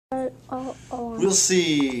We'll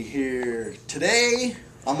see here. Today,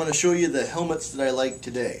 I'm going to show you the helmets that I like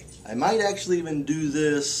today. I might actually even do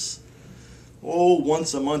this,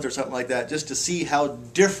 once a month or something like that, just to see how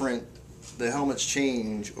different the helmets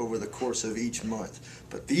change over the course of each month.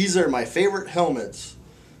 But these are my favorite helmets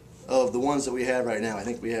of the ones that we have right now. I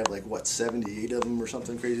think we have like, what, 78 of them or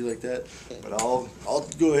something crazy like that. But I'll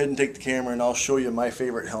go ahead and take the camera and I'll show you my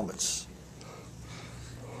favorite helmets.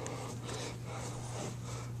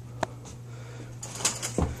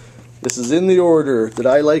 This is in the order that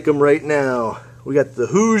I like them right now. We got the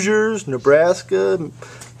Hoosiers, Nebraska,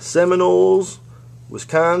 Seminoles,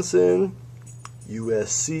 Wisconsin,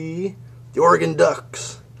 USC, the Oregon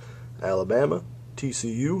Ducks, Alabama,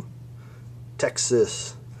 TCU,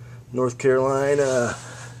 Texas, North Carolina,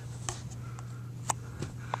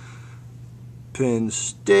 Penn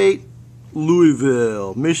State,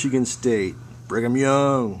 Louisville, Michigan State, Brigham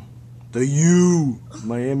Young, the U,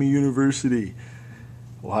 Miami University,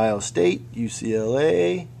 Ohio State,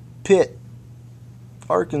 UCLA, Pitt,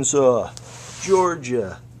 Arkansas,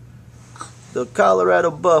 Georgia, the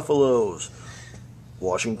Colorado Buffaloes,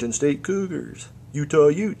 Washington State Cougars, Utah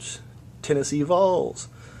Utes, Tennessee Vols,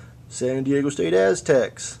 San Diego State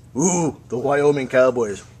Aztecs, the Wyoming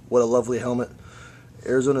Cowboys, what a lovely helmet,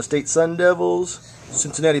 Arizona State Sun Devils,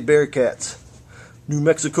 Cincinnati Bearcats, New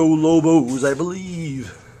Mexico Lobos, I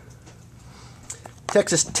believe,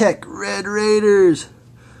 Texas Tech Red Raiders,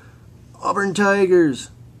 Auburn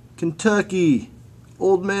Tigers, Kentucky,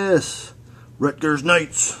 Ole Miss, Rutgers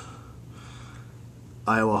Knights,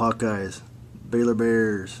 Iowa Hawkeyes, Baylor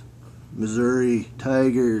Bears, Missouri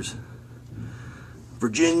Tigers,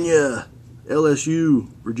 Virginia, LSU,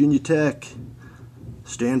 Virginia Tech,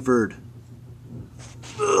 Stanford,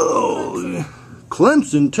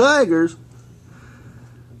 Clemson Tigers.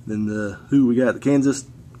 Then we got? The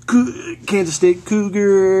Kansas State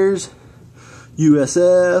Cougars,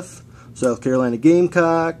 USF, South Carolina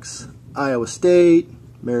Gamecocks, Iowa State,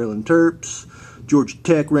 Maryland Terps, Georgia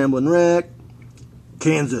Tech Ramblin' Wreck,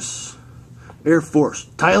 Kansas Air Force,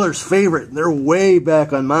 Tyler's favorite. They're way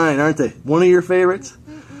back on mine, aren't they? One of your favorites?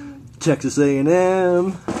 Texas A&M,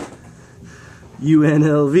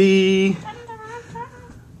 UNLV.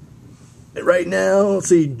 And right now, let's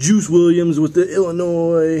see, Juice Williams with the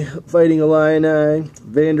Illinois Fighting Illini,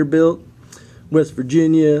 Vanderbilt, West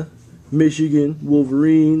Virginia, Michigan,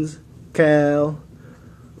 Wolverines, Cal,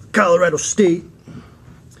 Colorado State,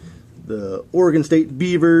 the Oregon State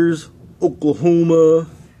Beavers, Oklahoma,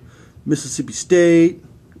 Mississippi State,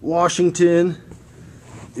 Washington,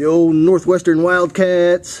 the old Northwestern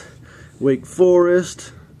Wildcats, Wake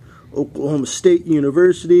Forest, Oklahoma State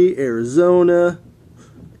University, Arizona,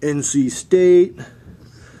 NC State,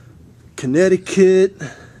 Connecticut,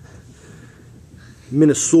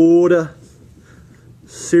 Minnesota,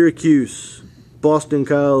 Syracuse, Boston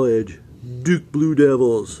College, Duke Blue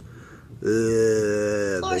Devils,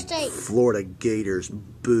 Florida Gators,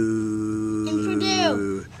 boo, and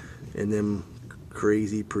Purdue, and them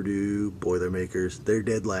crazy Purdue Boilermakers. They're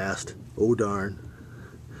dead last. Oh darn!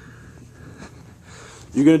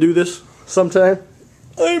 You gonna do this sometime?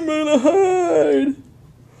 I'm gonna hide.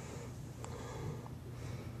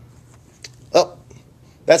 Oh,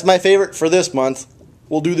 that's my favorite for this month.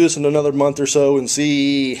 We'll do this in another month or so and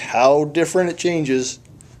see how different it changes.